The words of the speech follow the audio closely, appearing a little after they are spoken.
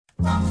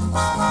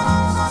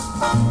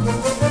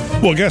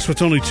Well, guess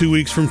what's only 2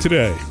 weeks from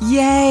today?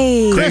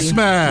 Yay!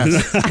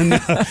 Christmas.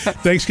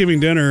 Thanksgiving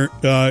dinner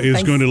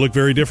is going to look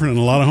very different in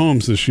a lot of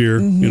homes this year.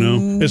 You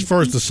know, as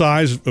far as the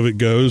size of it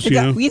goes.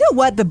 You know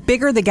what? The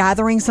bigger the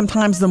gathering,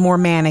 sometimes the more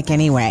manic.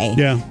 Anyway.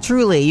 Yeah.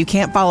 Truly, you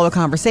can't follow a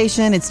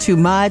conversation. It's too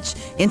much.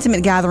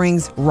 Intimate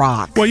gatherings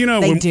rock. Well, you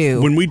know,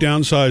 when we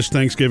downsized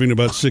Thanksgiving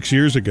about 6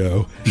 years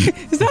ago.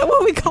 Is that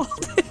what we called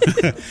it?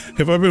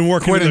 Have I been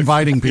working? Quit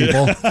inviting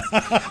people.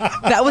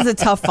 That was a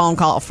tough phone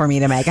call for me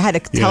to make. I had to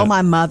tell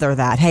my mother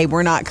that, hey,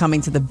 we're not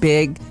coming to the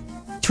big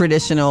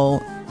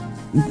traditional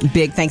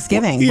big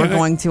Thanksgiving. We're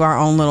going to our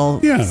own little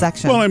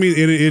section. Well, I mean,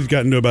 it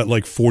got into about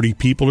like 40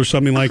 people or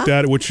something like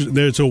that, which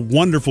it's a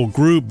wonderful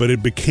group, but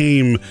it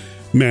became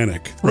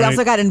manic. We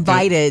also got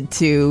invited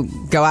to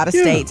go out of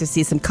state to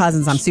see some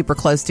cousins I'm super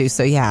close to.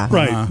 So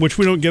right, which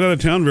we don't get out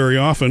of town very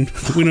often.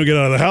 We don't get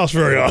out of the house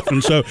very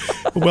often. So,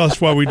 well,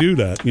 that's why we do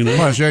that. You know,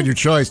 well, you had your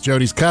choice: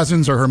 Jody's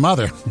cousins or her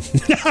mother.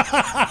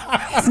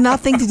 It's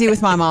nothing to do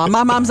with my mom.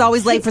 My mom's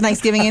always late for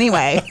Thanksgiving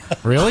anyway.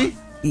 Really?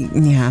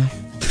 Yeah.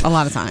 A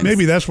lot of times.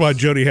 Maybe that's why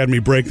Jody had me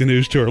break the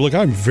news to her. Look,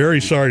 I'm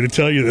very sorry to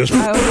tell you this,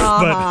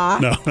 but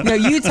no.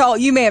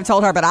 You may have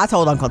told her, but I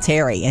told Uncle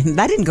Terry, and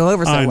that didn't go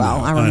over so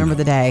well. I remember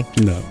the day.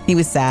 No, he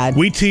was sad.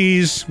 We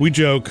tease, we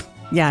joke.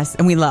 Yes,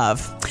 and we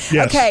love.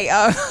 Yes. Okay,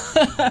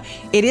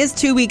 it is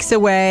 2 weeks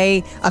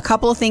away. A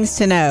couple of things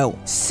to know.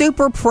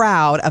 Super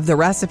proud of the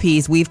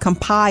recipes we've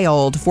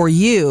compiled for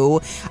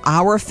you,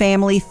 our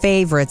family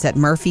favorites at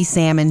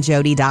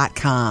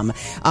MurphySamandJody.com.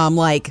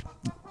 Like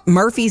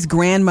Murphy's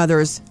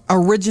grandmother's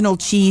original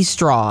cheese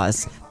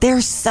straws. They're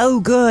so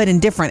good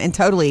and different and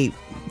totally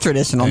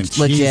traditional, and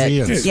legit. Cheesy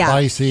and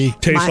spicy.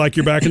 Tastes like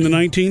you're back in the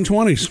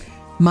 1920s.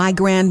 My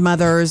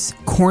grandmother's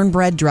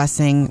cornbread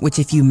dressing, which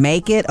if you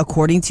make it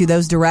according to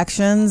those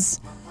directions,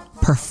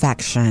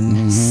 perfection.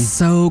 Mm-hmm.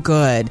 So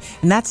good.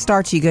 And that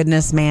starchy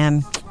goodness,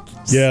 man.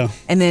 Yeah.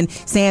 And then,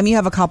 Sam, you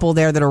have a couple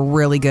there that are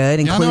really good.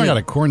 Yeah, I know I got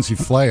a corn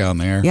souffle on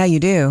there. Yeah, you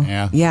do.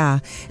 Yeah.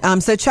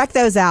 So check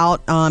those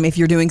out if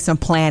you're doing some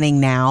planning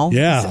now.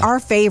 Yeah. It's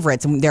our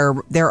favorites.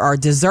 There are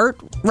dessert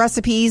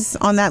recipes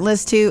on that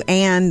list, too,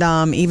 and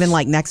even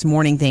like next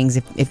morning things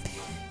if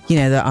you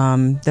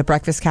know, the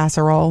breakfast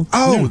casserole.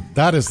 Oh,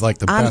 that is like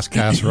the best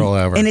casserole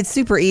ever. And it's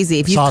super easy.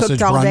 If you've Sausage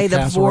cooked all day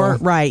casserole.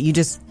 before, right, you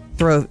just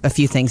throw a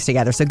few things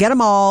together. So get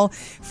them all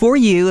for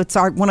you. It's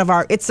our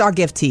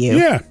gift to you.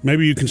 Yeah,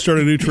 maybe you can start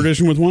a new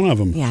tradition with one of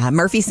them. Yeah,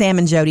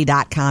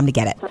 MurphySamandJody.com to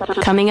get it.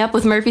 Coming up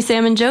with Murphy,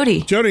 Sam, and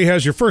Jody. Jody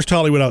has your first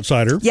Hollywood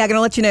outsider. Yeah, going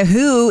to let you know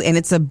who, and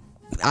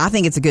I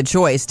think it's a good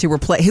choice to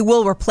replace. Who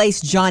will replace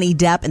Johnny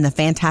Depp in the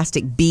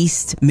Fantastic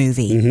Beast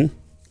movie? Mm-hmm.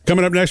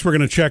 Coming up next, we're going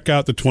to check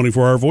out the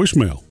 24-hour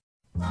voicemail.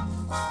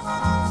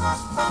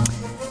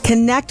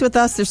 Connect with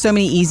us. There's so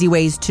many easy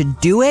ways to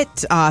do it.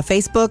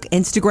 Facebook,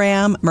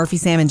 Instagram,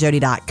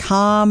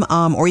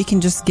 MurphySamandJody.com, or you can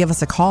just give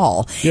us a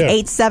call.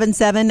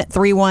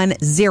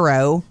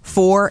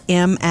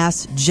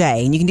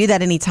 877-310-4MSJ. And you can do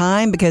that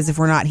anytime because if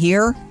we're not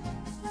here,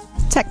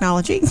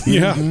 technology.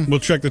 Yeah, we'll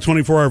check the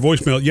 24-hour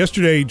voicemail.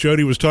 Yesterday,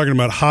 Jody was talking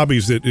about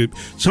hobbies that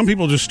some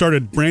people just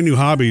started brand new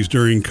hobbies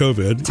during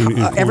COVID. in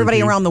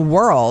Everybody around the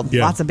world,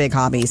 lots of big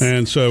hobbies.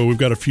 And so we've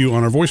got a few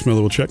on our voicemail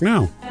that we'll check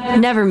now.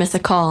 Never miss a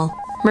call.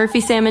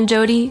 Murphy, Sam, and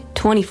Jody,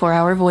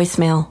 24-hour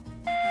voicemail.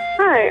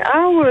 Hi,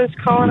 I was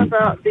calling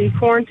about the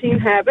quarantine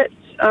habits.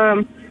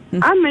 I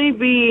may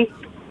be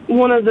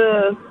one of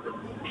the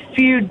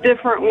few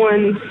different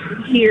ones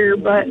here,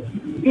 but,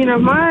 you know,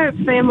 my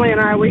family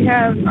and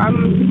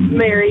I'm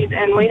married,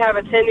 and we have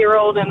a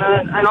 10-year-old and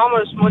an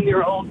almost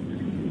 1-year-old.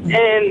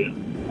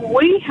 And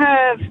we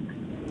have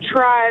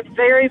tried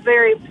very,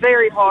 very,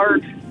 very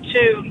hard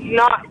to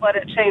not let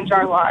it change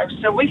our lives.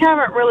 So we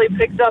haven't really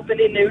picked up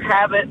any new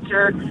habits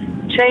or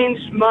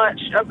changed much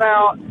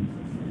about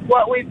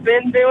what we've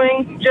been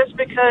doing, just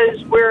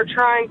because we're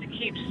trying to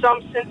keep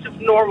some sense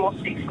of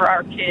normalcy for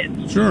our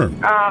kids. Sure.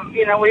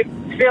 You know, we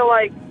feel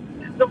like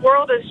the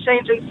world is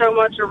changing so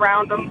much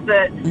around them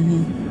that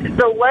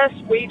the less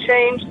we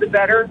change, the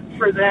better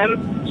for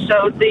them.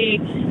 So the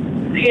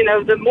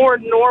more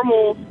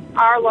normal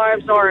our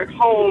lives are at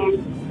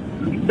home,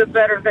 the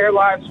better their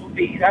lives will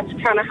be. That's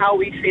kind of how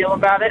we feel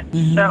about it.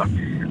 So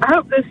I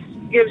hope this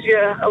gives you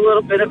a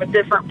little bit of a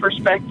different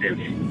perspective.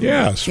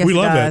 Yes, we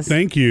love that.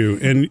 Thank you.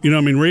 And, you know,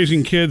 I mean,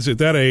 raising kids at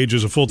that age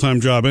is a full-time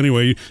job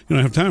anyway. You don't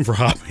have time for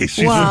hobbies.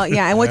 Well,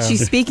 yeah, and what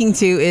she's speaking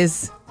to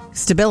is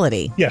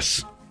stability.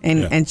 Yes.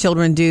 And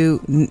children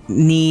do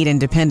need and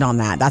depend on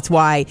that. That's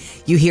why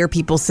you hear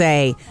people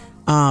say,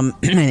 and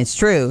it's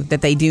true,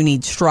 that they do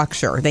need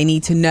structure. They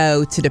need to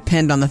know to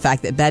depend on the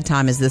fact that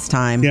bedtime is this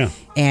time. Yeah.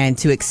 And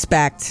to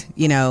expect,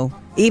 you know,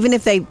 even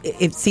if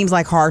it seems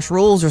like harsh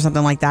rules or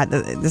something like that,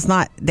 it's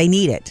not, they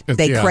need it.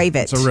 They crave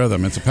it. It's a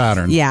rhythm. It's a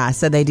pattern. Yeah,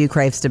 so they do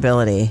crave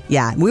stability.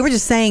 Yeah, we were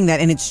just saying that,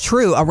 and it's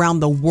true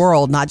around the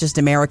world, not just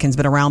Americans,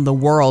 but around the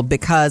world,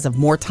 because of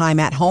more time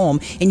at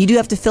home. And you do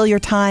have to fill your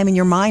time and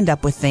your mind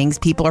up with things.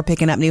 People are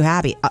picking up new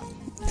hobbies.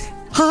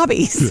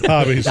 Hobbies.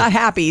 Not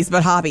happies,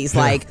 but hobbies,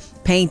 like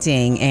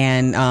painting,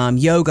 and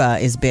yoga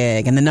is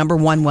big. And the number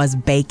one was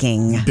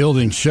baking.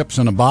 Building ships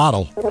in a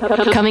bottle.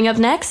 Coming up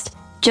next,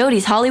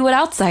 Jody's Hollywood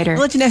Outsider. I'll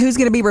let you know who's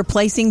going to be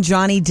replacing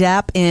Johnny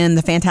Depp in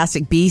the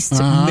Fantastic Beasts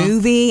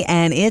movie,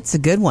 and it's a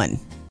good one.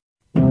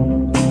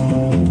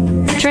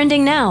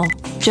 Trending now,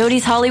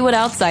 Jody's Hollywood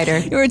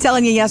Outsider. We were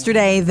telling you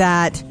yesterday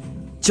that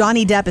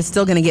Johnny Depp is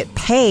still going to get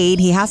paid.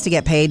 He has to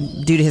get paid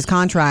due to his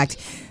contract,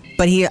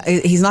 but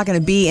he's not going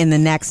to be in the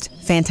next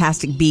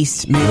Fantastic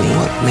Beasts movie.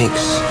 What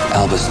makes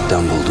Albus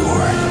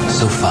Dumbledore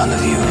so fond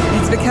of you?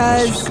 It's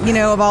because,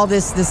 of all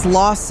this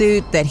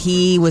lawsuit that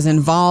he was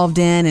involved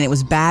in, and it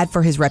was bad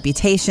for his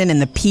reputation, and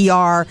the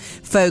PR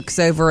folks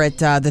over at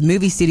the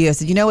movie studio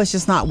said, it's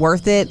just not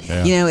worth it.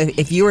 Yeah.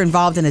 If you were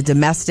involved in a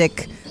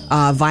domestic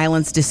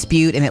violence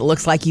dispute and it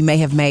looks like you may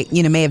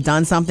have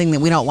done something that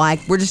we don't like,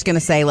 we're just going to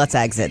say let's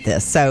exit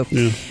this. So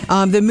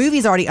the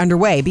movie's already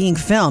underway, being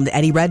filmed.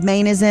 Eddie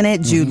Redmayne is in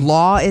it. Jude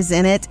Law is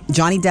in it.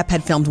 Johnny Depp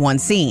had filmed one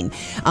scene.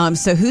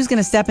 So who's going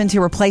to step in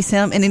to replace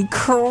him? An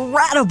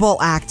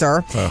incredible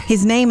actor.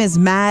 His name is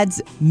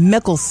Mads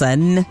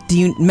Mikkelsen.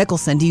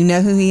 Do you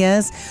know who he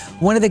is?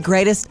 One of the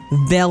greatest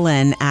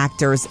villain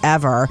actors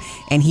ever,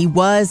 and he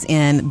was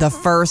in the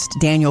first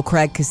Daniel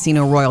Craig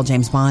Casino Royale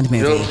James Bond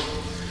movie.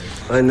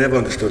 I never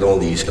understood all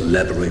these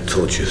elaborate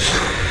tortures.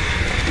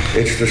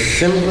 It's the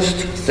simplest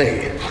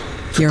thing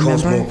to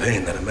cause more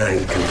pain than a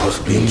man can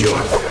possibly endure.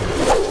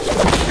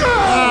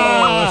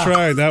 That's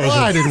right. That was.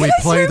 Why did we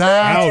play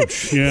that?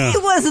 Ouch! Yeah, he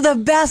was the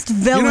best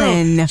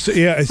villain.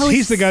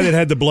 He's the guy that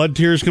had the blood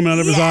tears coming out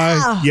of his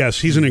eye. Yes,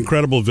 he's an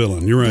incredible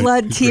villain. You're right.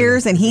 Blood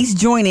tears, and he's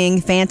joining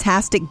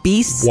Fantastic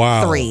Beasts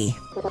 3.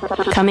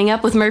 Coming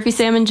up with Murphy,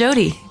 Sam, and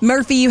Jody.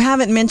 Murphy, you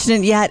haven't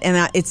mentioned it yet,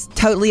 and it's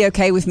totally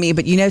okay with me.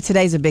 But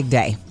today's a big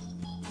day.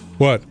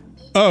 What?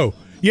 Oh,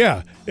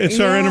 yeah. It's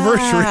our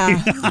anniversary.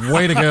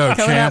 Way to go,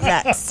 Coming champ.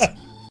 up next.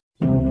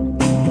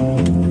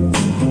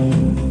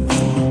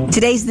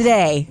 Today's the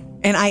day,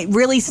 and I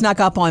really snuck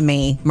up on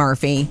me,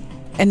 Murphy,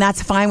 and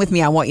that's fine with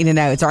me. I want you to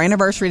know it's our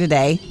anniversary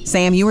today.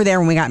 Sam, you were there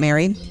when we got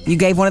married. You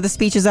gave one of the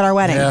speeches at our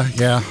wedding.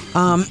 Yeah.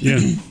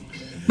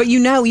 But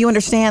you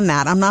understand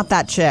that. I'm not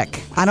that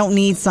chick. I don't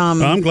need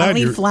I don't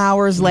need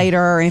flowers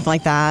later or anything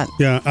like that.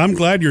 Yeah, I'm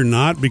glad you're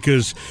not,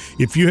 because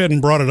if you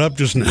hadn't brought it up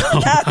just now.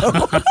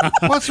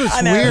 What's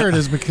weird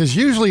is because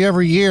usually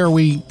every year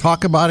we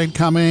talk about it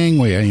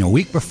coming. A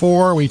week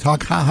before we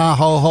talk ha ha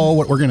ho ho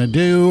what we're going to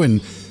do.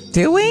 And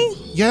do we?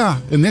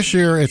 Yeah. And this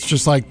year it's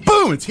just like,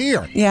 boom, it's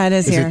here. Yeah, it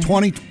is here. Is it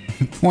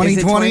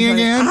 2020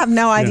 again? I have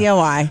no idea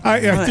why.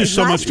 There's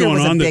so much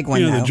going on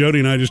that Jody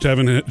and I just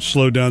haven't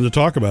slowed down to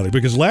talk about it,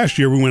 because last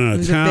year we went out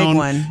of town. A big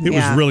one. It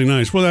was really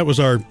nice. Well, that was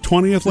our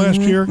 20th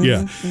last year.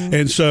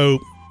 And so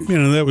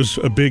that was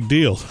a big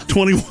deal.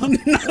 21.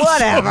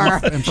 Whatever.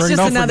 It's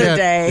just another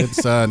day.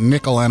 It's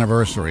nickel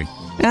anniversary.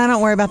 I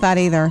don't worry about that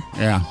either.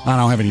 Yeah, I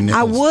don't have any nickels.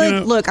 I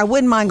would I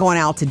wouldn't mind going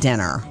out to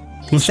dinner.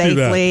 Let's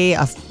safely,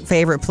 a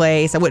favorite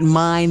place. I wouldn't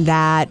mind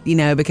that,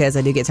 because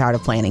I do get tired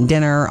of planning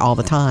dinner all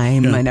the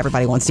time, and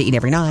everybody wants to eat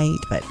every night.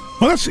 But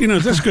that's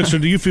good. So,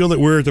 do you feel that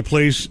we're at the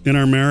place in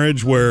our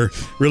marriage where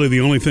really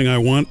the only thing I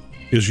want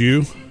is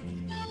you?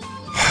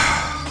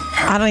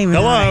 I don't even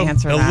know how to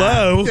answer that.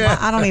 Hello.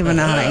 I don't even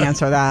know how to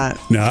answer that.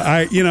 No,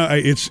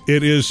 it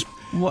is.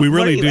 We really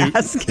what are you do.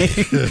 Asking?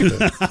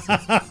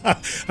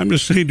 I'm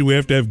just saying, do we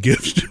have to have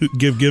gifts to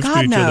give gifts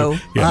to each other?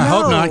 Yeah. I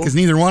hope not, because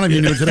neither one of you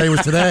knew today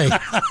was today.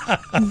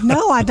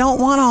 No, I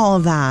don't want all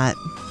of that.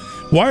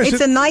 Why is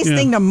it's a nice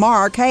thing to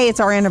mark. Hey, it's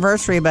our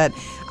anniversary, but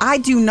I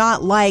do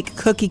not like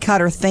cookie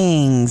cutter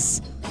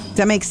things. Does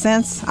that make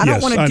sense? I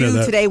don't want to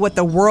do today what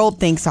the world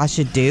thinks I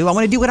should do. I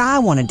want to do what I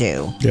want to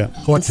do. Yeah.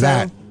 What's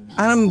that?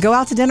 Go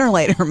out to dinner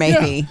later,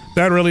 maybe.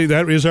 Yeah.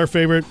 That is our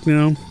favorite,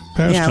 pastime.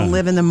 Yeah,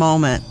 live in the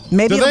moment.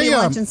 Maybe it'll be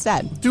lunch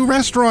instead. Do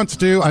restaurants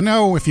do? I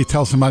know if you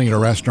tell somebody at a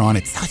restaurant,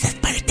 it's Sosa's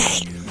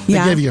birthday. They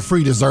give you a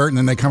free dessert, and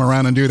then they come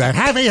around and do that.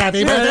 Happy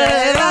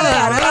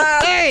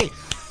birthday!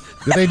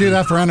 Do they do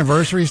that for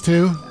anniversaries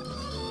too?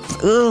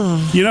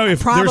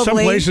 If there's some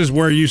places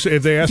where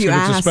if they ask if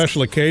it's a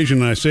special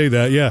occasion, and I say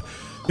that, yeah,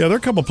 there are a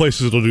couple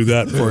places that'll do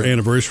that for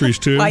anniversaries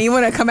too. Well, you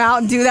want to come out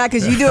and do that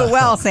because you do it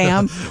well,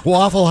 Sam.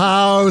 Waffle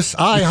House,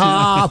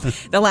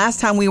 IHOP. The last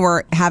time we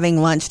were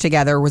having lunch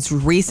together was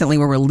recently.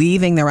 We were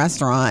leaving the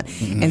restaurant,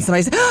 and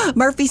somebody said,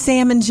 Murphy,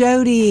 Sam, and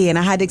Jody. And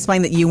I had to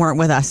explain that you weren't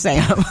with us,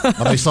 Sam.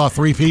 They saw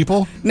 3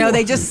 people? No,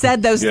 they just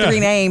said those 3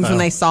 names when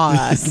they saw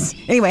us.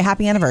 Anyway,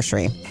 happy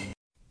anniversary.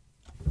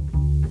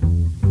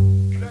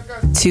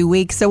 2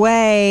 weeks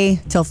away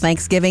till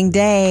Thanksgiving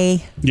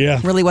Day. Yeah.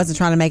 Really wasn't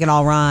trying to make it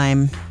all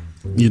rhyme.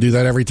 You do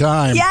that every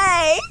time.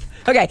 Yay!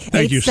 Okay,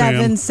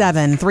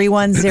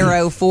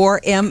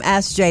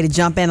 877-3104-MSJ to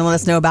jump in and let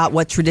us know about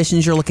what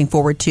traditions you're looking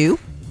forward to.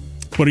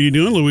 What are you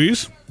doing,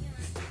 Louise?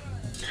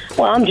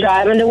 Well, I'm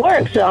driving to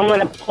work, so I'm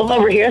going to pull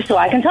over here so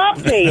I can talk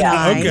to you.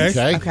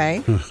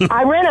 Okay.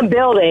 I rent a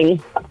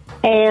building,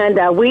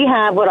 and we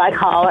have what I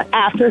call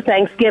after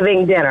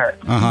Thanksgiving dinner.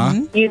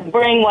 Uh-huh. You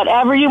bring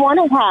whatever you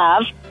want to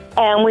have,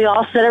 and we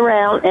all sit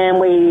around and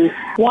we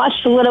watch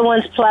the little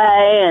ones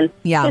play, and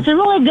it's a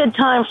really good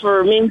time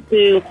for me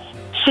to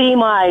see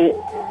my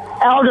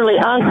elderly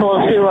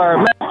uncles who are,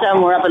 most of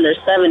them were up in their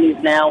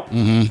 70s now,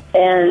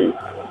 and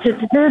to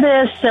do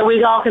this so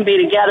we all can be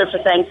together for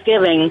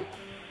Thanksgiving,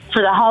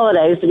 for the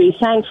holidays, to be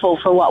thankful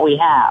for what we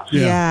have.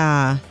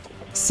 Yeah.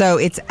 So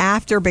it's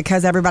after,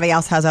 because everybody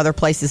else has other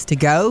places to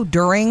go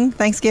during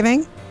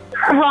Thanksgiving?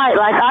 Right.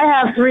 Like, I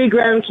have 3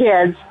 grown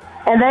kids,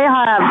 and they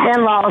have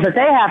in-laws that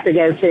they have to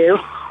go to.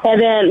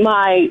 And then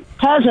my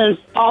cousins,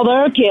 all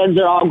their kids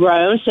are all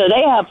grown, so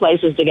they have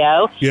places to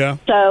go. Yeah.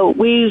 So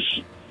we've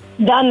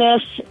done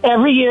this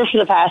every year for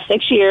the past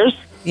 6 years.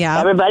 Yeah.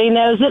 Everybody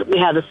knows it. We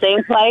have the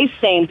same place,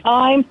 same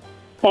time.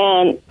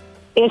 And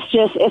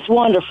it's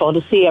wonderful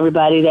to see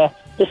everybody, to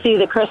see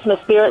the Christmas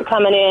spirit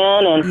coming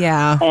in. And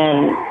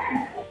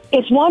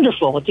it's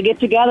wonderful to get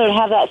together and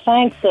have that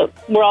thanks that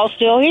we're all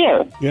still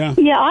here. Yeah.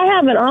 Yeah, I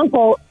have an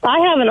uncle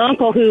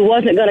who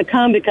wasn't going to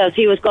come because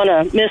he was going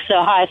to miss the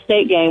Ohio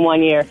State game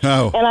one year.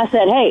 Oh. And I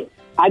said, hey,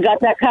 I got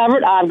that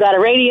covered. I've got a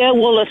radio.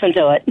 We'll listen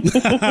to it. So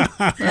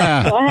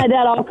I had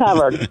that all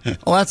covered.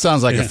 Well, that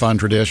sounds like a fun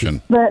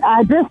tradition. But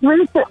I just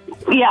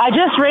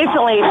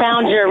recently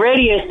found your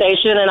radio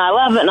station, and I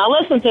love it, and I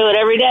listen to it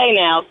every day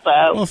now.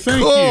 So, well,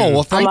 thank you.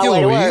 Well, thank you,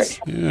 Louise.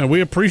 Yeah,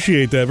 we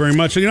appreciate that very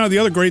much. You know, the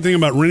other great thing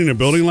about renting a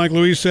building, like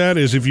Louise said,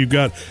 is if you've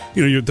got,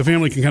 the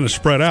family can kind of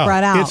spread out.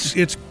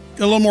 It's a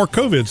little more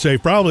COVID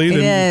safe, probably. It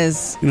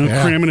is.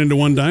 Cramming into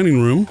one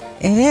dining room.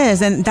 It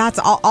is, and that's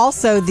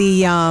also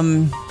the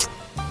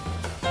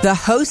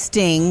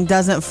hosting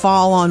doesn't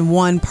fall on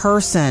one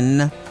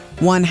person,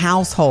 one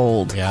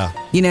household. Yeah.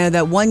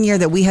 That one year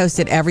that we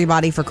hosted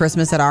everybody for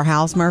Christmas at our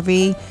house,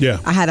 Murphy,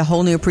 I had a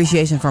whole new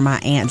appreciation for my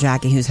Aunt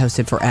Jackie, who's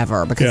hosted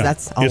forever, because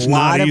that's a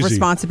lot of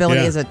responsibility,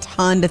 is a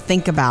ton to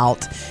think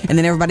about. And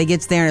then everybody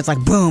gets there and it's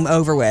like, boom,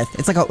 over with.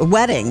 It's like a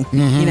wedding,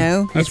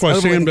 That's why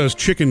Sam does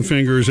chicken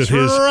fingers at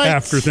his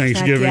after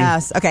Thanksgiving.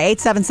 Yes. Okay,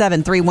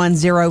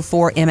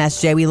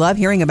 877-3104-MSJ. We love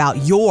hearing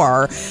about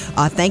your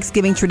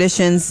Thanksgiving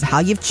traditions, how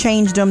you've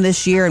changed them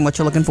this year, and what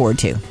you're looking forward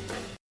to.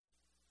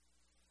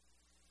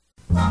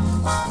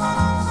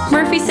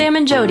 Murphy, Sam,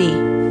 and Jody.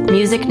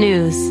 Music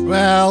news.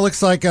 Well,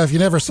 looks like if you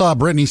never saw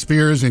Britney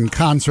Spears in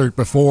concert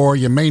before,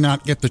 you may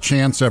not get the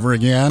chance ever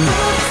again.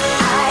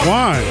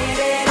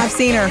 Why? I've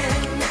seen her.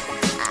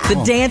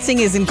 The dancing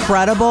is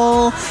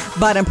incredible,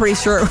 but I'm pretty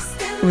sure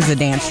it was a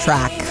dance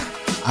track.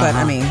 But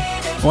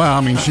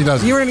she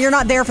doesn't. You're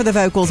not there for the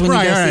vocals when you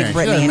go see Britney She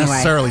doesn't anyway.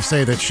 necessarily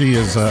say that she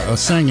is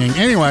singing.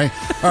 Anyway,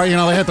 they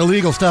had the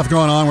legal stuff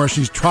going on where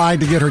she's tried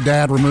to get her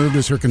dad removed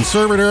as her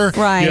conservator.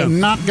 Right. Yeah.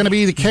 Not going to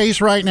be the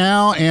case right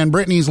now. And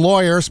Britney's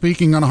lawyer,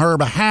 speaking on her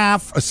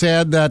behalf,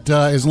 said that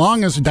as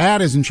long as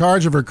dad is in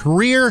charge of her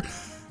career,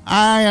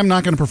 I am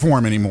not going to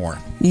perform anymore.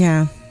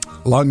 Yeah.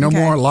 No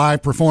more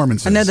live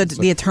performances. I know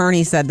the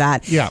attorney said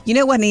that. Yeah. You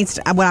know what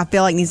I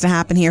feel like needs to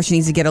happen here? She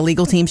needs to get a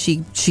legal team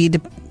she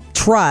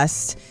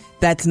trusts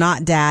that's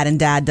not dad, and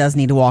dad does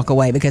need to walk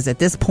away, because at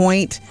this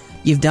point,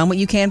 you've done what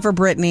you can for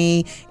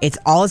Britney.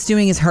 All it's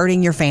doing is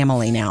hurting your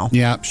family now.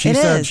 Yeah, she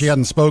said she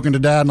hadn't spoken to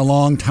dad in a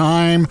long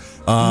time.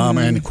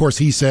 And of course,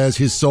 he says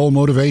his sole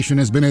motivation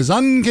has been his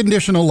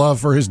unconditional love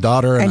for his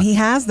daughter. And he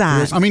has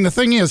that. The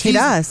thing is, he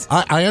does.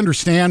 I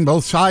understand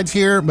both sides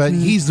here, but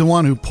he's the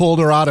one who pulled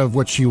her out of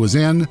what she was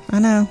in. I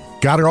know.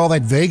 Got her all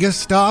that Vegas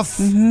stuff.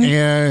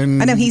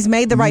 And I know he's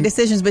made the right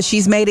decisions, but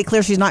she's made it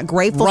clear she's not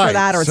grateful for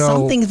that, or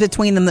something's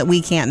between them that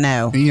we can't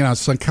know.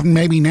 So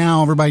maybe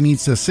now everybody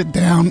needs to sit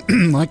down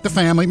like the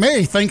family.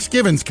 Hey,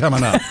 Thanksgiving's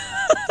coming up.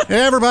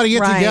 Everybody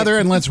get together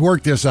and let's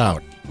work this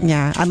out.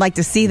 Yeah, I'd like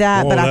to see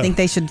that, but I think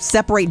they should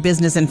separate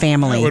business and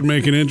family. That would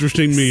make an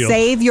interesting meal.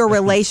 Save your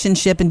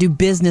relationship and do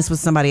business with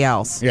somebody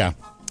else. Yeah.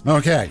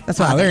 Okay. That's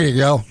what there you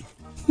go.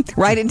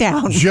 Write it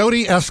down.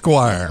 Jody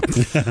Esquire.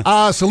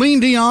 Celine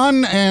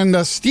Dion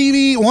and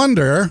Stevie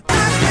Wonder.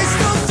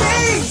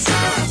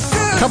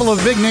 A couple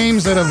of big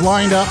names that have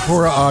lined up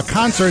for a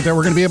concert that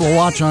we're going to be able to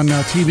watch on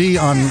TV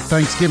on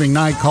Thanksgiving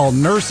night, called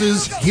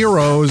Nurses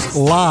Heroes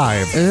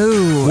Live.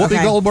 Ooh,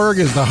 Whoopi Goldberg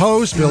is the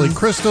host. Billy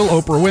Crystal,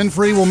 Oprah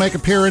Winfrey will make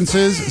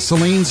appearances.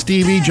 Celine,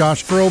 Stevie,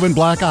 Josh Groban,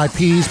 Black Eyed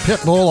Peas,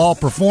 Pitbull all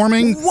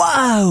performing.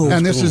 Whoa!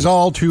 And this is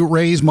all to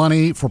raise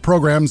money for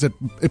programs that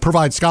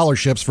provide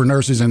scholarships for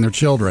nurses and their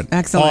children.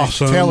 Excellent.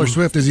 Awesome. Taylor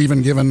Swift is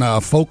even given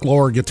a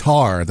folklore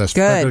guitar. That's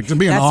good. It's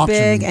be an That's auction.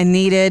 big and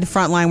needed.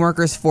 Frontline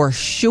workers for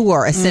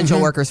sure. Essential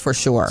workers for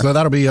sure. So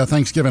that'll be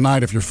Thanksgiving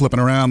night if you're flipping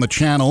around the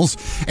channels.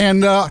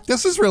 And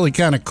this is really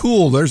kind of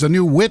cool. There's a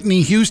new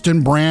Whitney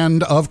Houston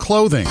brand of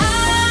clothing.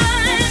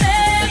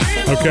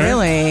 Okay.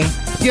 Really?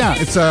 Yeah,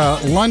 it's a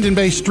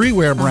London-based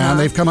streetwear brand.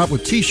 They've come up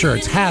with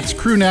T-shirts, hats,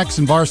 crew necks,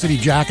 and varsity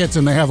jackets,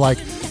 and they have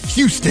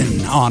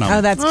Houston on them.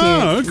 Oh, that's cute.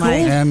 Oh, cool.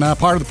 And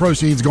part of the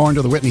proceeds going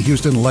to the Whitney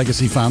Houston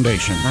Legacy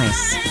Foundation.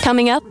 Nice.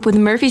 Coming up with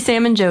Murphy,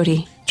 Sam, and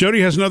Jody.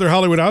 Jody has another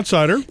Hollywood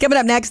outsider. Coming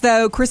up next,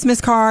 though,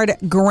 Christmas card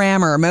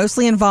grammar,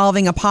 mostly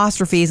involving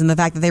apostrophes and the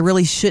fact that they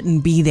really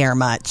shouldn't be there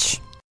much.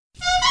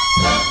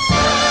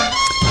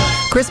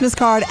 Christmas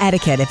card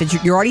etiquette.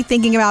 If you're already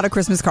thinking about a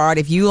Christmas card,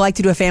 if you like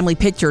to do a family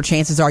picture,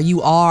 chances are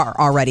you are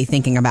already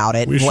thinking about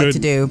it. What to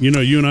do. You know,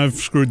 you and I've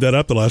screwed that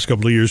up the last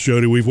couple of years,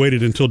 Jody. We've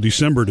waited until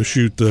December to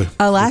shoot the.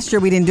 Last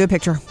year we didn't do a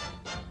picture.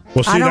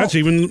 Well, see,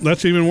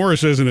 that's even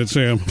worse, isn't it,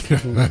 Sam?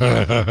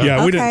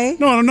 Yeah, we didn't.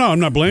 No, I'm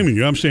not blaming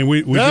you. I'm saying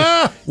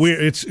I'm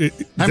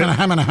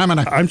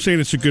saying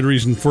it's a good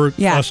reason for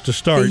us to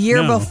start. The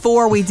year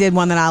before we did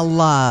one that I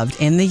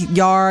loved in the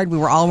yard. We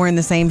were all wearing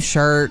the same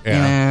shirt. Yeah.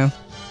 You know,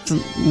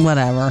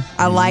 whatever.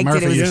 I liked Murphy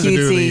it. It was used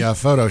cutesy. to do the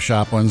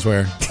Photoshop ones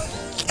where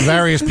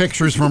various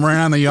pictures from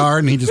around the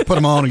yard, and he just put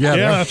them all together.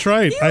 Yeah, that's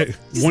right.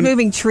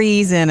 Moving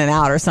trees in and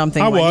out or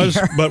something.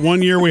 But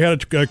one year we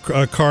had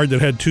a card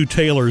that had two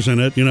tailors in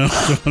it. You know.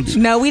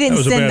 No, we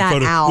didn't send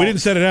that out. We didn't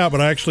send it out,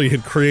 but I actually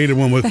had created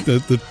one with the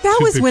that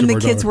was when the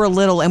kids were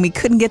little, and we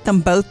couldn't get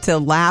them both to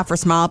laugh or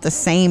smile at the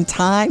same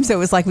time. So it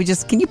was like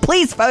can you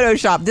please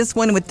Photoshop this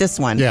one with this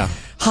one? Yeah.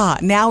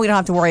 Now we don't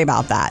have to worry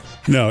about that.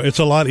 No, it's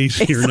a lot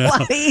easier now. It's a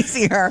lot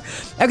easier.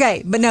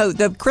 Okay, but no,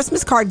 the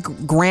Christmas card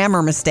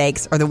grammar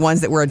mistakes are the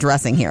ones that we're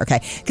addressing here, okay?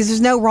 Because there's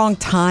no wrong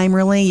time,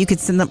 really. You could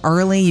send them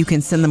early. You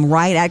can send them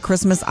right at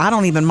Christmas. I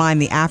don't even mind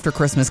the after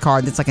Christmas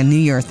card that's like a New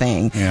Year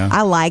thing. Yeah.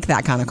 I like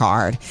that kind of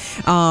card.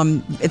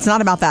 It's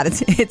not about that.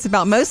 It's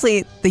about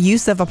mostly the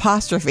use of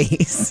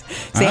apostrophes.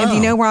 Sam, do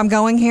you know where I'm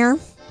going here?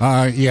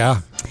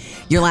 Yeah.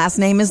 Your last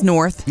name is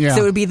North, yeah.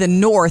 So it would be the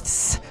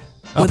Norths.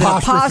 With an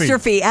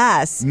apostrophe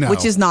S,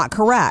 which is not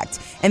correct.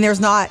 And there's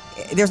not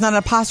an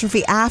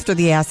apostrophe after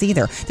the S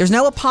either. There's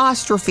no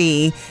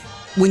apostrophe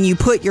when you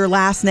put your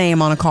last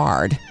name on a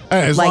card.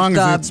 As long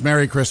as it's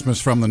Merry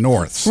Christmas from the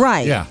Norths.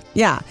 Right.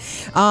 Yeah.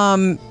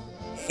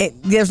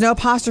 There's no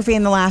apostrophe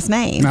in the last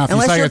name. Now, if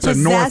unless you say you're it's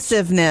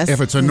possessiveness. if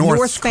it's a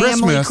North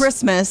family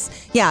Christmas.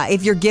 Yeah,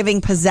 if you're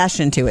giving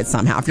possession to it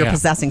somehow. If you're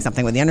possessing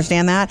something with it. You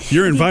understand that?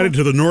 You're invited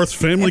to the North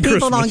family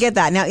Christmas. People don't get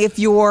that. Now, if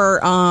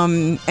you're,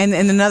 and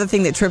another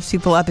thing that trips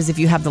people up is if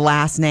you have the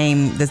last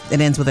name that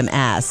ends with an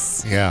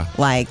S. Yeah.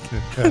 Like,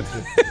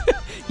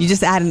 you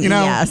just add an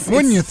ES.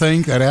 Wouldn't you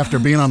think that after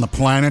being on the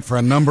planet for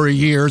a number of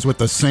years with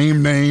the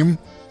same name,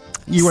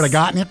 you would have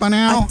gotten it by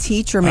now? A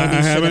teacher maybe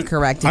should have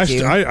corrected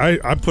you.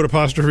 I put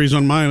apostrophes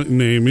on my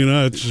name. You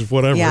know, it's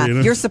whatever. Yeah, you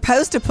know? You're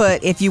supposed to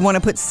put, if you want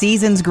to put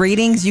Seasons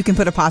Greetings, you can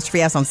put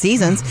apostrophe S on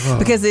Seasons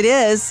because it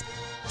is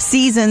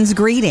Seasons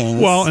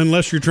Greetings. Well,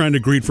 unless you're trying to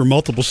greet for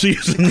multiple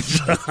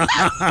seasons.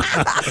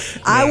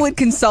 I would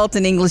consult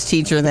an English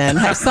teacher then.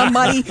 Have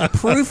somebody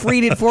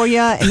proofread it for you,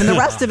 and then the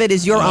rest of it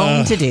is your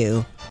own to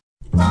do.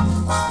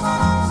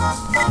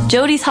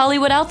 Jody's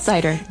Hollywood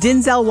Outsider.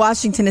 Denzel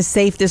Washington is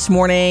safe this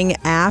morning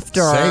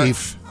after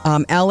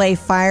LA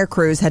fire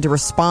crews had to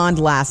respond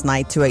last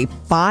night to a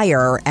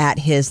fire at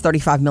his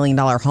 $35 million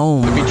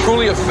home. To be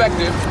truly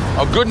effective,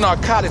 a good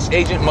narcotics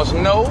agent must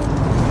know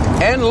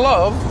and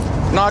love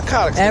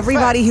narcotics.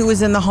 Everybody who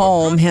was in the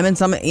home, him and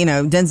some,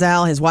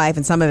 Denzel, his wife,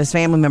 and some of his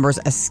family members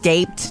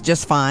escaped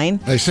just fine.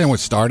 They saying what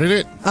started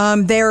it?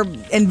 They're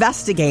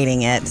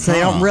investigating it, so they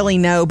don't really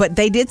know. But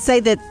they did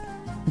say that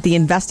the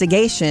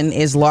investigation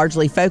is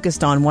largely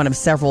focused on one of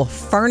several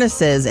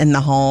furnaces in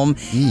the home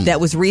that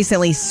was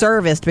recently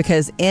serviced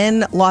because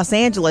in Los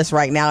Angeles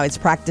right now, it's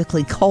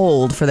practically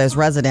cold for those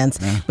residents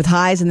with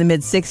highs in the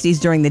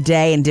mid-60s during the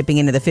day and dipping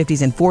into the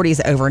 50s and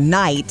 40s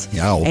overnight.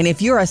 Yo. And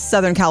if you're a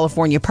Southern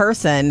California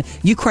person,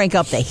 you crank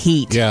up the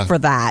heat for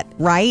that,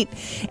 right?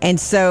 And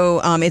so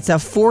it's a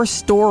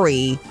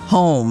 4-story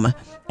home.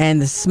 And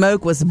the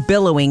smoke was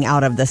billowing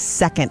out of the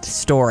second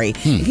story.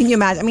 Can you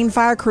imagine? I mean,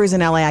 fire crews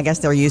in LA, I guess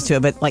they're used to it.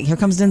 But, here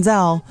comes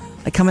Denzel,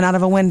 coming out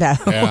of a window,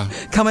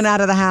 coming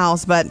out of the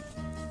house. But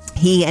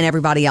he and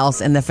everybody else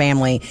in the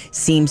family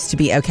seems to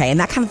be okay. And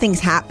that kind of thing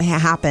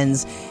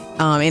happens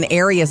in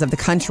areas of the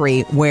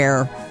country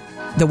where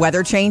the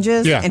weather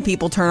changes and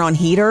people turn on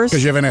heaters.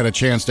 Because you haven't had a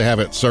chance to have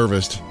it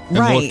serviced and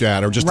looked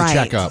at or just to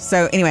check up.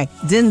 So, anyway,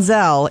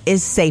 Denzel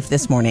is safe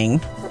this morning.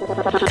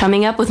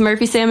 Coming up with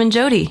Murphy, Sam, and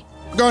Jody.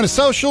 Going to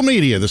social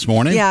media this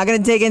morning. Yeah, I'm going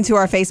to dig into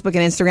our Facebook and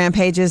Instagram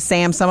pages.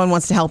 Sam, someone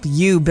wants to help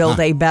you build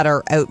a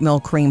better oatmeal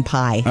cream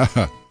pie.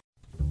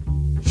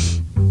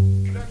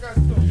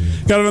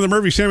 Got another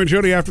Murphy, Sam, and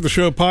Jody After the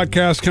Show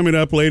podcast coming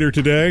up later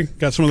today.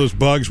 Got some of those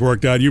bugs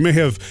worked out. You may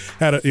have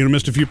had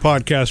missed a few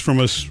podcasts from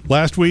us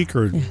last week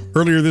or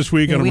earlier this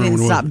week. I don't remember. We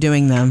didn't stop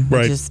doing them.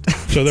 Right. Just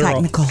so they're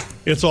technical.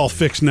 It's all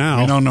fixed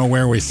now. We don't know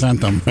where we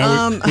sent them.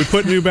 We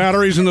put new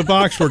batteries in the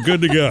box. We're good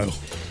to go.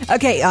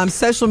 Okay,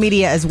 social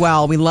media as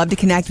well. We love to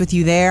connect with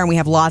you there, and we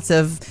have lots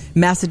of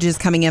messages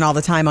coming in all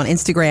the time on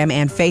Instagram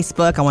and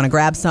Facebook. I want to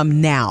grab some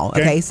now.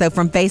 Okay, so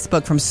from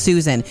Facebook, from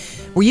Susan.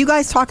 Were you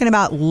guys talking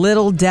about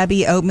Little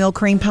Debbie oatmeal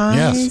cream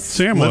pies? Yes,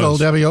 Sam Little was.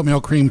 Debbie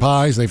oatmeal cream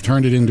pies. They've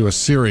turned it into a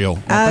cereal.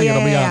 I think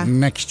it'll be out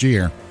next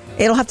year.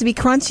 It'll have to be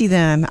crunchy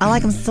then. I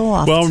like them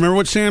soft. Well, remember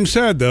what Sam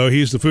said, though.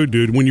 He's the food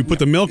dude. When you put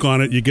the milk on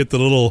it, you get the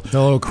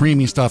little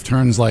creamy stuff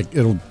turns like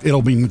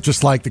it'll be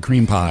just like the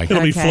cream pie.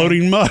 It'll be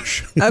floating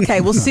mush.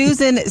 Okay. Well,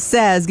 Susan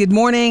says, good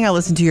morning. I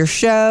listened to your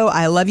show.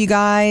 I love you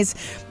guys.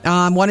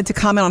 Wanted to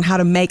comment on how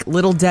to make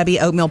Little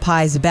Debbie oatmeal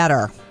pies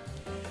better.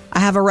 I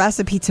have a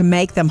recipe to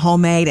make them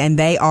homemade, and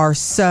they are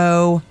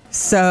so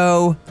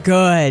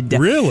good.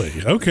 Really?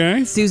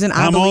 Okay. Susan,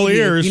 I'm all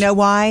ears. You know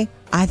why?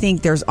 I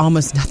think there's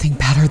almost nothing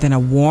better than a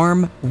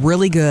warm,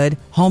 really good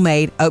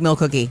homemade oatmeal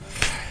cookie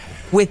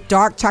with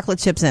dark chocolate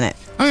chips in it.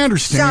 I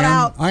understand. Shout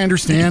out. I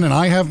understand, and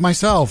I have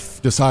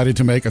myself decided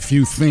to make a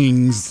few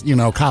things,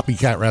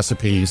 copycat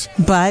recipes.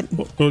 But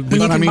when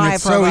you can buy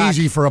it's so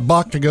easy for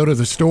 $1 to go to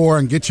the store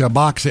and get you a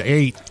box of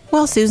 8.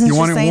 Well, Susan's you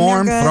want just it saying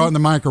warm? they're good. Throw it in the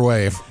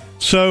microwave.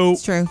 So,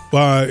 it's true.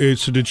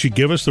 So did she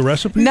give us the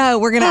recipe? No,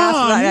 we're going to ask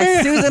for that.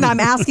 Man. Susan, I'm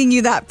asking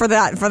you for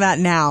that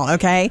now,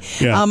 okay?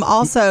 Yeah.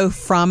 Also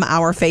from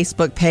our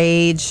Facebook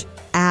page,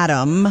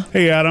 Adam.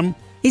 Hey, Adam.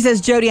 He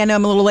says, Jody, I know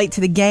I'm a little late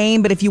to the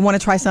game, but if you want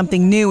to try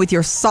something new with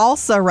your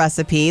salsa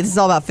recipe, this is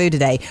all about food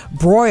today,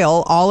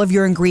 broil all of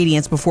your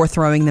ingredients before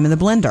throwing them in the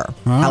blender.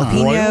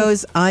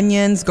 Jalapenos,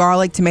 onions,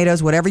 garlic,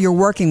 tomatoes, whatever you're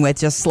working with,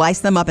 just slice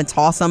them up and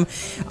toss them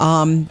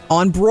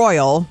on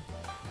broil.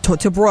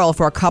 To broil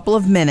for a couple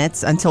of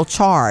minutes until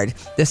charred.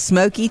 The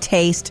smoky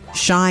taste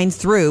shines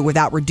through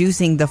without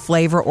reducing the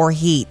flavor or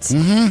heat.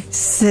 Mm-hmm.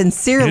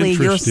 Sincerely,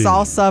 your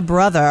salsa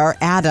brother,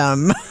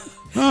 Adam.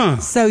 Huh.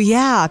 So,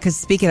 yeah, because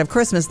speaking of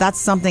Christmas,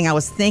 that's something I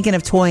was thinking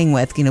of toying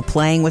with,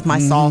 playing with my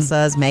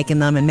salsas, making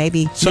them, and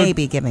maybe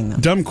giving them.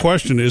 Dumb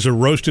question. Is a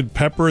roasted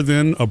pepper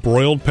then a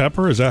broiled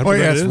pepper? Is that what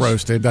that is? It's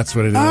roasted. That's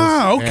what it is.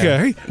 Ah,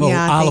 okay.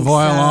 Yeah. Olive oil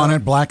on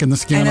it, blacken the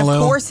skin a little.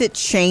 And, of course, it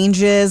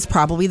changes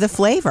probably the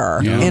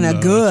flavor in a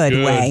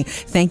good way.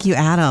 Thank you,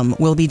 Adam.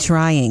 We'll be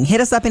trying.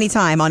 Hit us up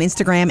anytime on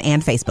Instagram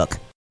and Facebook.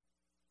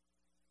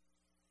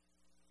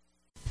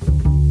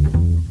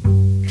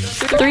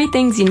 3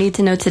 things you need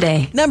to know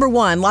today. Number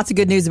 1, lots of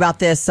good news about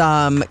this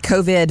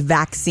COVID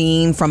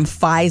vaccine from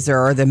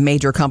Pfizer, the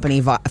major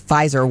company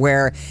Pfizer,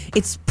 where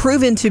it's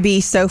proven to be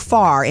so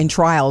far in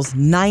trials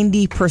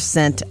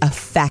 90%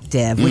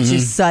 effective, which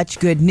is such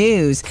good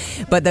news.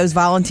 But those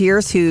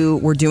volunteers who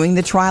were doing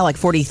the trial, like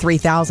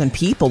 43,000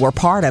 people, were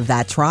part of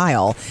that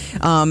trial.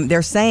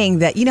 They're saying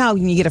that,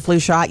 when you get a flu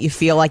shot, you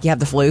feel like you have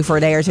the flu for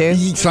a day or two?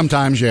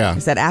 Sometimes, yeah.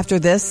 Is that after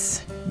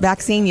this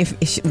vaccine,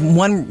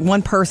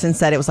 one person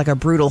said it was like a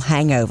brutal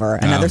hangover.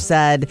 Another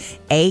said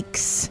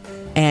aches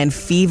and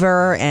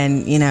fever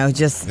and,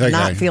 just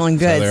not feeling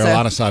good. So there are a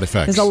lot of side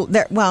effects.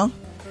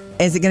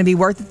 Is it going to be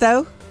worth it,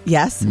 though?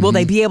 Yes. Will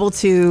they be able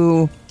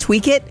to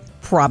tweak it?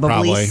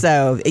 Probably.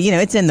 So,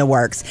 it's in the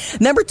works.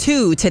 Number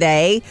 2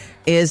 today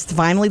is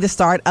finally the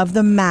start of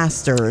the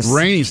Masters.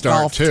 Rainy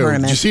start, golf too.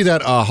 tournament. Did you see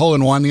that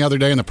hole-in-one the other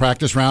day in the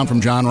practice round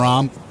from John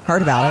Rahm?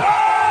 Heard about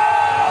it.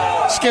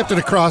 Skipped it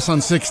across on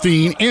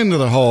 16 into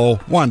the hole.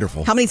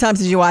 Wonderful. How many times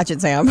did you watch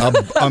it, Sam?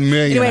 A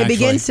million. Anyway, it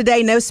begins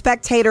today. No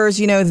spectators,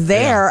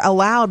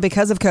 allowed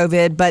because of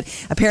COVID, but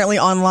apparently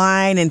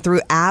online and through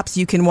apps,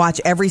 you can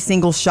watch every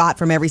single shot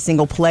from every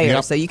single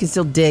player, so you can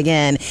still dig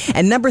in.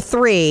 And number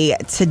 3,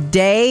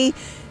 today,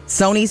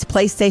 Sony's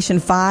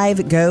PlayStation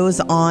 5 goes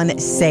on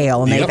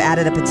sale, and they've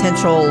added a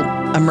potential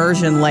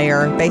immersion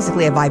layer,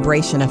 basically a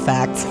vibration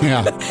effect.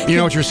 Yeah. You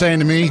know what you're saying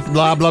to me?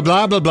 Blah, blah,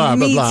 blah, blah, blah,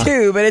 me blah. Me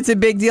too, but it's a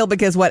big deal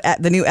because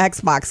the new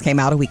Xbox came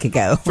out a week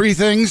ago. 3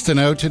 things to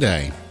know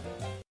today.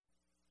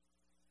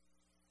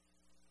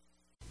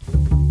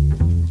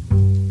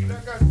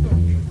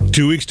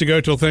 Two weeks to go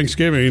till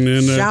Thanksgiving.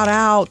 And shout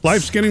out.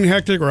 Life's getting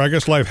hectic, or I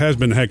guess life has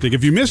been hectic.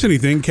 If you miss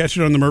anything, catch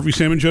it on the Murphy,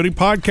 Sam, and Jody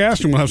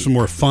podcast, and we'll have some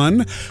more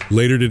fun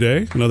later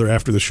today. Another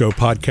After the Show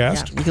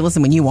podcast. Yeah, you can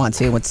listen when you want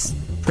to. What's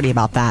pretty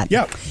about that?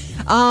 Yep.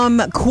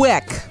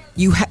 Quick.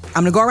 I'm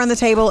going to go around the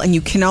table, and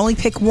you can only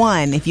pick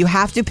one. If you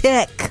have to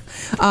pick.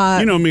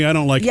 You know me, I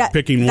don't like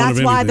picking one of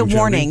anything. That's why the Jody.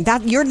 warning.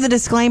 You're the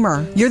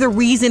disclaimer. You're the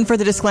reason for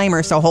the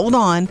disclaimer. So hold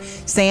on.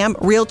 Sam,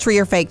 real tree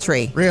or fake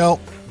tree? Real.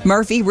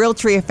 Murphy, real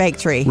tree or fake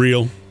tree?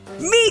 Real.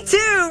 Me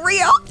too,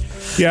 real.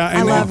 Yeah, and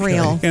I love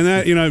real. And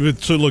that,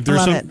 so look,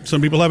 there's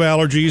some people have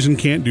allergies and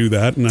can't do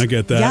that, and I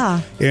get that.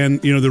 Yeah.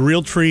 And the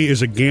real tree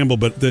is a gamble,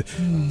 but the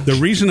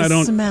reason I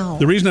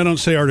don't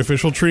say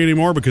artificial tree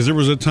anymore, because there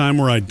was a time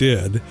where I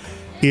did,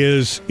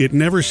 is it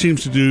never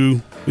seems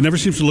to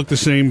look the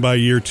same by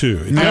year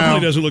 2. It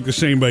definitely doesn't look the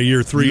same by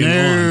year 3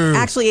 and on.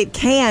 Actually, it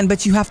can,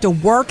 but you have to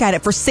work at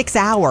it for 6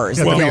 hours.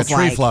 It's like a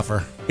tree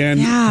fluffer. And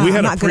we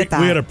had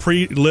a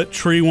pre-lit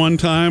tree one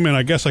time, and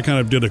I guess I kind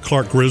of did a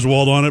Clark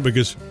Griswold on it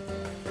because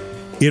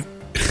it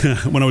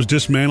when I was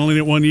dismantling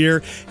it one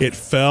year, it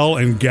fell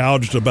and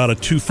gouged about a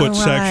 2-foot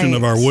section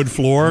of our wood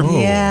floor.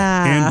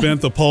 Yeah. And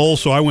bent the pole,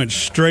 so I went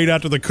straight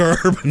out to the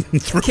curb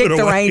and threw Kicked it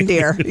away. the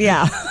reindeer.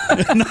 Yeah.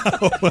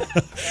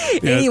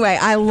 Anyway,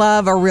 I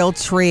love a real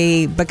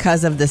tree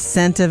because of the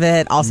scent of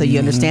it. Also, you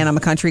understand I'm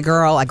a country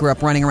girl. I grew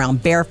up running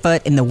around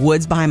barefoot in the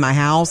woods behind my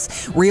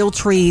house. Real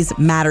trees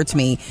matter to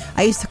me.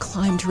 I used to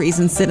climb trees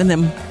and sit in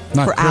them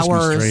for Christmas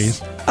hours.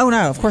 Trees. Oh,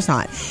 no, of course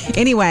not.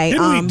 Anyway.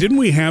 Didn't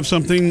we have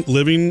something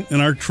living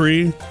in our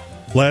tree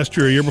last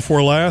year, a year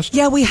before last?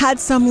 Yeah, we had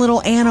some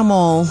little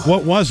animal.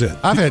 What was it?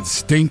 I've had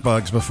stink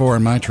bugs before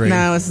in my tree.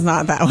 No, it's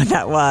not that what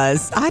that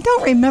was. I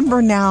don't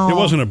remember now. It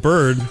wasn't a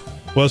bird,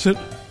 was it?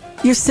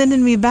 You're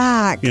sending me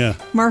back. Yeah.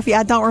 Murphy,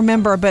 I don't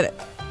remember, but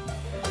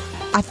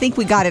I think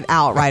we got it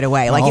out right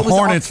away. Like it was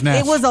hornet's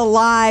nest. It was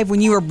alive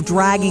when you were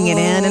dragging it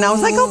in, and I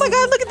was like, "Oh my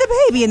God, look at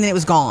the baby!" And then it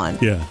was gone.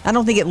 Yeah. I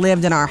don't think it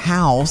lived in our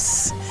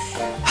house.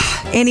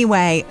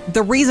 Anyway,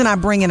 the reason I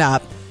bring it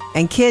up.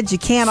 And kids, you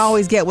can't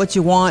always get what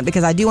you want,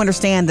 because I do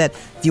understand that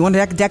if you want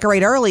to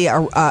decorate early,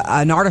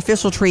 an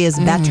artificial tree is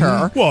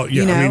better. Well,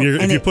 yeah, I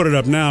mean, if you put it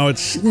up now,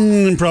 it's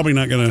probably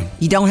not going to.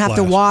 You don't have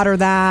to water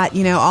that,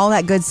 all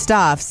that good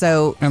stuff.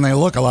 So, and they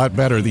look a lot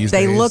better these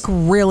days. They look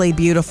really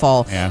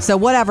beautiful. Yeah. So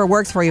whatever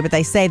works for you, but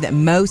they say that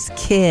most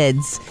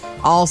kids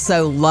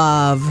also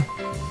love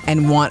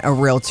and want a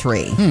real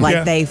tree.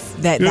 Like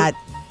that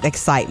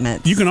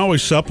excitement. You can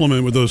always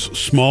supplement with those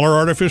smaller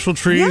artificial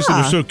trees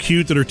that are so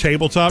cute that are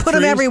tabletop Put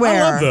trees. them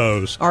everywhere. I love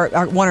those. Or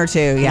one or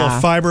two, Little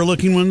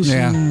fiber-looking ones.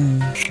 Yeah.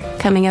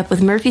 Coming up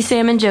with Murphy,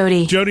 Sam, and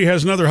Jody. Jody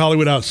has another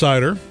Hollywood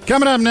Outsider.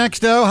 Coming up next,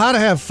 though, how to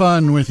have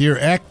fun with your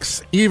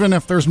ex, even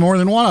if there's more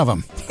than one of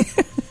them.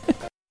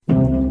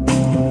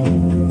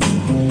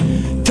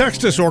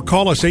 Text us or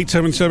call us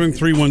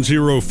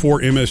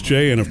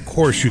 877-310-4MSJ. And, of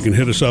course, you can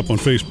hit us up on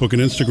Facebook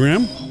and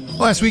Instagram.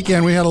 Last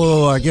weekend, we had a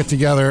little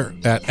get-together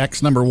at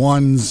ex number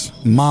one's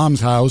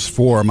mom's house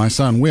for my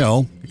son,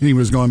 Will. He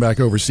was going back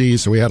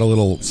overseas, so we had a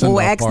little send-off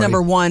party. Ex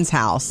number one's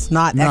house,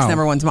 not ex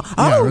number one's mom.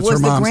 Yeah, it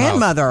was the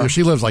grandmother. Yeah,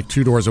 she lives like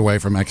 2 doors away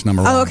from ex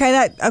number one. Oh,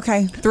 okay.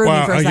 Threw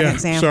me for a second,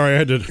 Sam. Sorry, I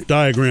had to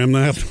diagram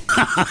that.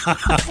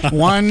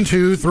 1,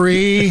 2,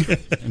 3,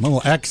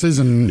 little X's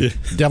and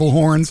devil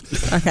horns.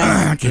 Okay.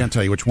 I can't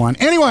tell you which one.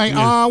 Anyway,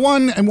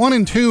 1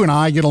 and 2 and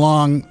I get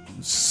along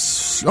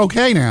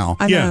okay now.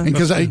 I know.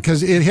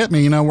 Because it hit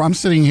me. I'm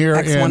sitting here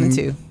X1 and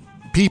 2.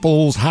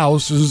 People's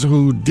houses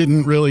who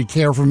didn't really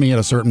care for me at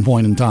a certain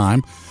point in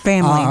time.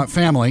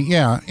 Family,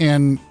 yeah.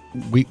 And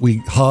we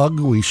hug,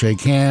 we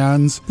shake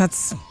hands.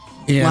 That's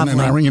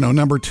lovely. And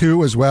number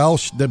 2 as well.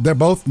 They're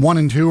both 1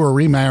 and 2 are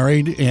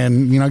remarried,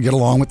 and get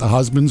along with the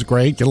husbands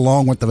great. Get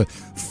along with the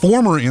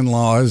former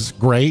in-laws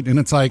great, and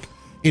it's like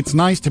it's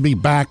nice to be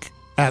back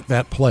at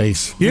that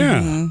place.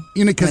 Yeah.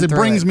 Because it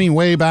brings me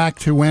way back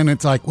to when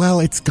it's like, well,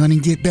 it's going to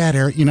get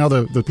better.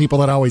 The people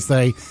that always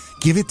say,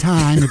 give it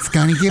time, it's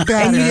going to get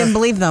better. And you didn't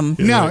believe them.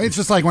 No, it's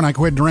just like when I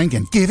quit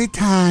drinking. Give it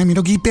time,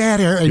 it'll get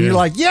better. And you're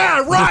like,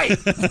 yeah, right.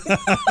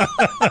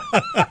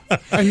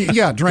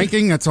 And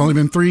drinking, it's only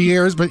been 3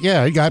 years, but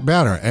it got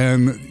better.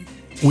 And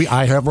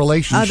I have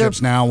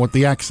relationships now with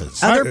the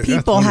exes. Other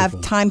people have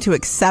time to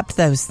accept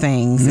those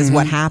things is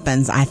what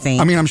happens, I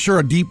think. I mean, I'm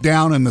sure deep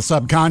down in the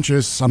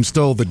subconscious, I'm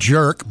still the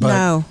jerk, but...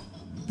 No.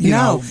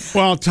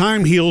 Well,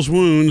 time heals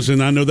wounds,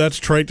 and I know that's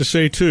trite to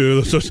say,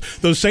 too.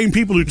 Those same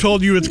people who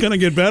told you it's going to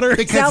get better.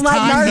 Because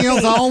time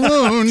heals all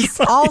wounds.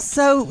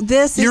 Also,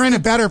 you're in a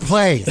better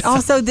place.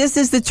 Also, this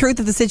is the truth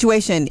of the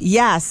situation.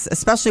 Yes,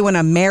 especially when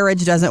a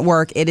marriage doesn't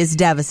work, it is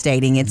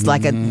devastating. It's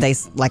like a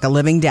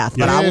living death.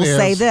 But I will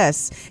say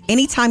this.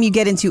 Anytime you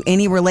get into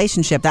any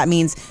relationship, that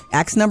means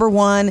ex number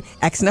 1,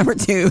 ex number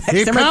 2,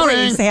 ex number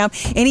 3, Sam.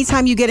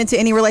 Anytime you get into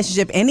any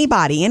relationship,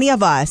 anybody, any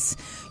of us,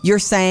 you're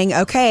saying,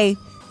 okay,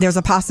 there's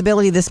a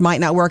possibility this might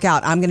not work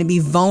out. I'm going to be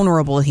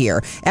vulnerable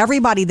here.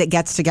 Everybody that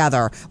gets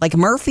together, like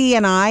Murphy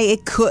and I,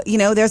 it could,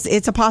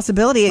 it's a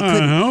possibility. It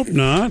could. I hope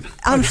not.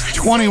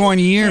 21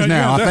 years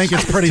now. I think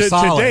it's pretty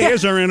solid. Today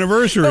is our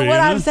anniversary. But what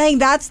I'm saying,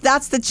 that's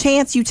the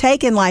chance you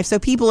take in life. So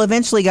people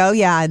eventually go,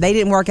 yeah, they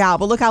didn't work out,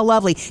 but look how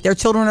lovely. Their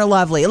children are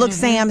lovely. Look,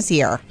 Sam's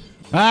here.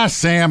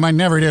 Sam, I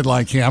never did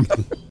like him.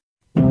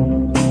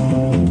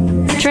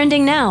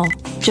 Trending now,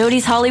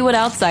 Jody's Hollywood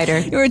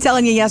Outsider. We were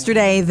telling you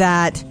yesterday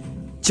that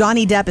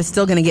Johnny Depp is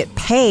still going to get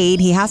paid.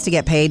 He has to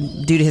get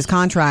paid due to his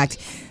contract,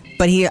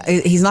 but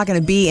he's not going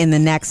to be in the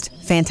next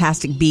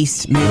Fantastic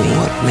Beasts movie.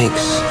 What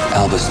makes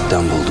Albus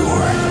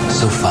Dumbledore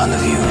so fond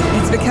of you?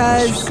 It's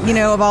because,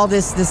 of all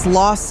this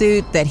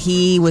lawsuit that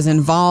he was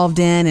involved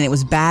in, and it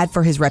was bad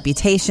for his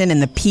reputation,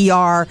 and the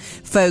PR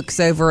folks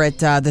over at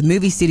the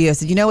movie studio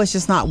said, it's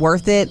just not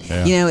worth it.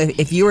 Yeah.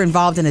 If you were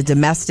involved in a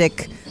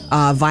domestic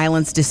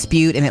violence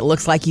dispute, and it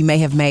looks like you may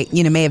have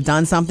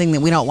done something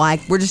that we don't like,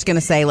 we're just going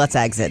to say, let's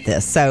exit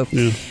this. So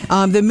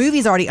the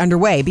movie's already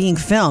underway, being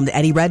filmed.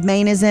 Eddie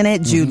Redmayne is in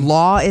it. Jude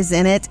Law is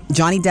in it.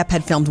 Johnny Depp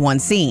had filmed one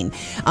scene.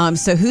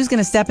 So who's going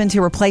to step in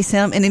to replace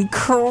him? An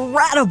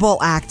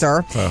incredible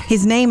actor.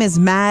 His name is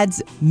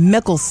Mads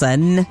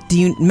Mikkelsen.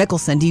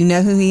 Do you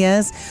know who he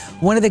is?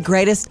 One of the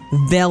greatest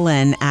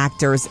villain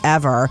actors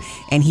ever.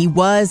 And he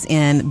was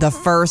in the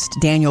first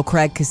Daniel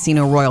Craig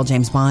Casino Royale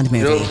James Bond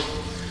movie.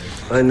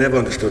 I never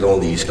understood all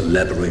these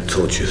elaborate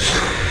tortures.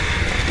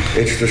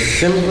 It's the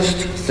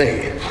simplest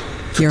thing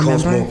to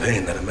cause more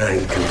pain than a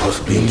man can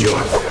possibly endure.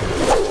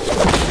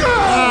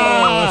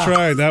 That's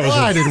right. That was.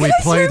 Why did we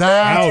play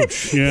that?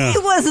 Ouch! Yeah, he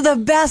was the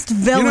best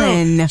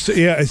villain.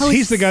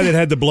 He's the guy that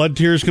had the blood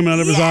tears coming out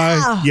of his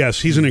eye.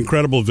 Yes, he's an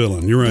incredible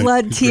villain. You're right.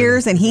 Blood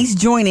tears, and he's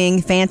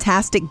joining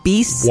Fantastic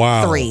Beasts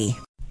 3.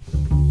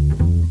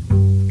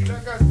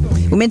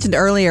 We mentioned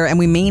earlier, and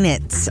we mean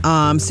it,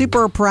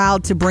 super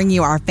proud to bring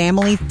you our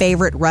family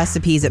favorite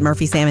recipes at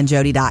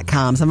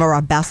murphysamandjody.com. Some of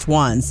our best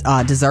ones,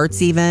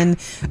 desserts even,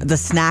 the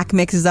snack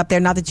mix is up there.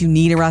 Not that you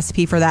need a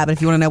recipe for that, but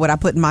if you want to know what I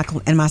put in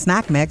my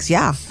snack mix,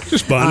 yeah.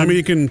 Just fun. I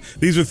mean,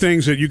 these are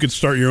things that you could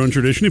start your own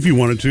tradition if you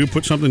wanted to.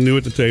 Put something new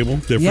at the table,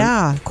 different.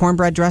 Yeah,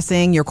 cornbread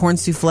dressing, your corn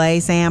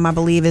souffle, Sam, I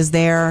believe, is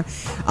there.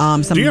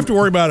 Do you have to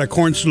worry about a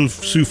corn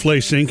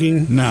souffle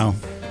sinking? No.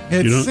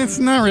 It's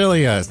not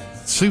really a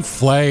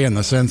souffle in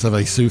the sense of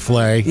a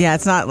souffle. Yeah,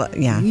 it's not.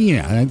 Yeah,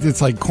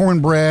 it's like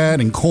cornbread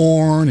and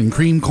corn and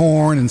cream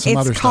corn and some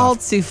other stuff. It's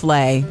called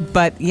souffle,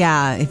 but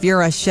yeah, if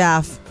you're a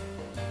chef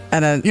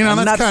at a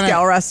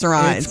nut-scale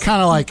restaurant, it's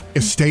kind of like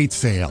estate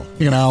sale.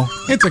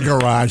 It's a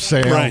garage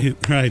sale. Right.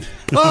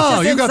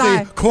 Oh, you got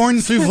the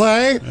corn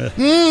souffle?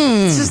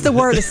 It's just the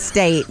word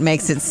estate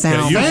makes it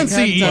sound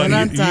fancy.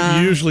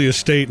 Usually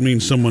estate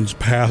means someone's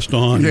passed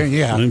on.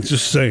 Yeah. I'm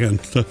just saying.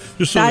 Just so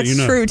that's that you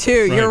know. True,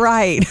 too. Right. You're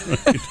right.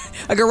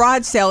 A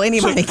garage sale,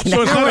 anybody can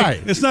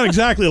have. It's not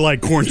exactly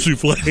like corn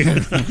souffle.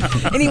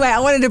 Anyway, I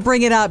wanted to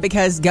bring it up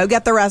because go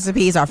get the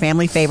recipes, our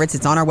family favorites.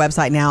 It's on our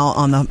website now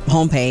on the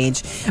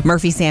homepage,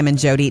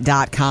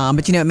 murphysamandjody.com.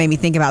 But it made me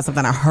think about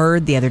something I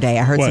heard the other day.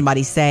 I heard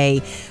somebody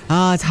say,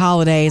 it's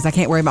holidays. I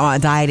can't worry about my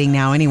dieting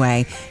now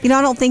anyway. I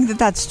don't think that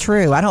that's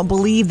true. I don't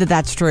believe that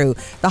that's true.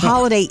 The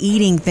holiday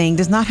eating thing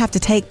does not have to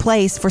take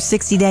place for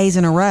 60 days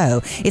in a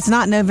row. It's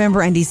not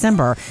November and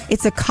December.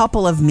 It's a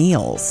couple of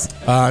meals.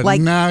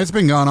 No, it's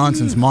been going on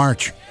since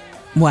March.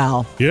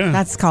 Well,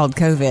 that's called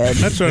COVID.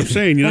 That's what I'm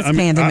saying. That's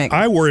pandemic.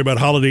 I worry about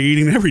holiday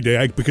eating every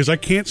day because I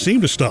can't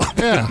seem to stop.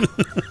 Yeah,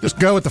 just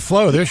go with the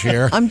flow this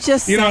year. I'm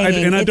just saying.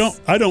 I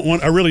don't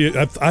want.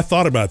 I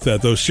thought about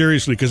that though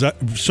seriously because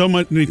so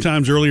many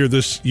times earlier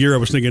this year I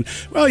was thinking,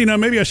 well,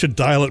 maybe I should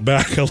dial it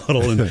back a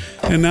little,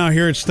 and now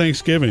here it's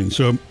Thanksgiving.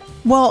 So,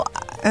 well,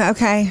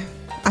 okay.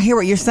 I hear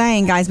what you're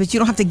saying, guys, but you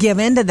don't have to give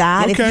in to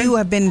that. Okay. If you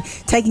have been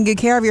taking good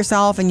care of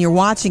yourself and you're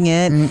watching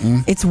it,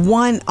 it's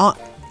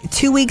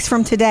 2 weeks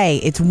from today,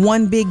 it's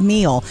one big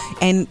meal.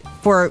 And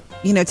for,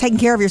 taking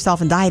care of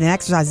yourself and diet and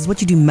exercise is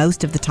what you do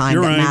most of the time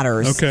that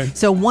matters. Okay.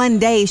 So one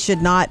day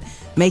should not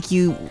make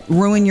you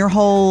ruin your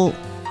whole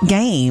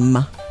game.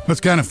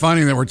 It's kind of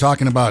funny that we're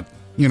talking about,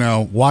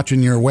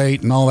 watching your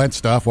weight and all that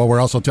stuff while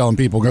we're also telling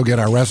people go get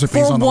our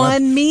recipes for on the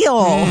one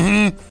meal.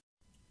 Mm-hmm.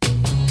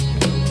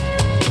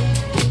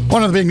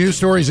 One of the big news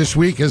stories this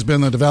week has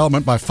been the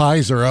development by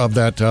Pfizer of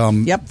that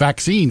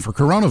vaccine for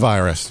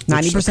coronavirus.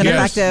 90%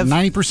 effective.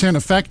 90%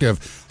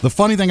 effective. The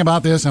funny thing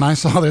about this, and I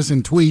saw this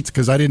in tweets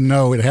because I didn't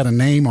know it had a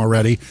name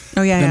already.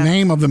 Oh, yeah. The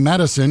name of the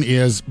medicine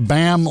is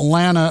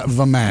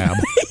Bamlanivimab.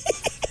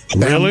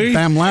 Really?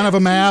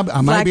 Bamlanivimab. I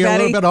might be a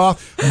little bit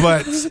off,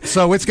 but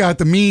so it's got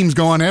the memes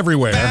going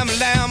everywhere.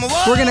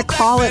 We're going to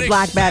call it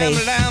Black Betty.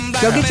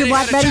 Go get your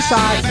Black Betty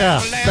shot. Yeah,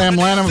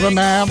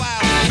 Bamlanivimab.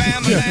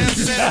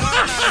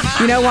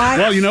 You know why?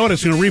 Well, you know what?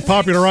 It's going to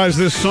repopularize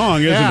this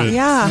song, isn't it?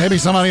 Yeah. Maybe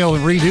somebody will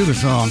redo the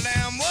song.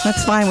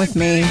 That's fine with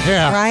me.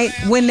 Yeah. Right?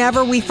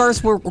 Whenever we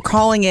first were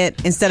calling it,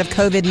 instead of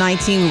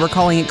COVID-19, we were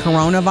calling it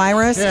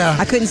coronavirus. Yeah.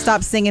 I couldn't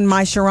stop singing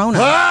My Sharona.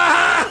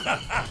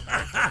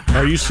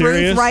 Are you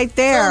serious? Proof right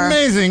there. It's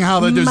amazing how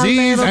the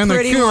disease and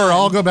the cure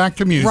all go back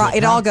to music.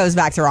 It all goes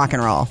back to rock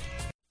and roll.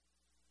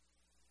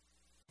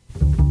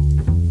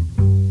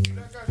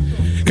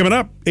 Coming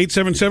up,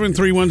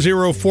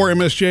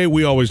 877-310-4MSJ.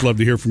 We always love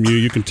to hear from you.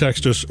 You can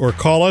text us or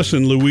call us.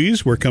 And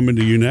Louise, we're coming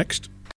to you next.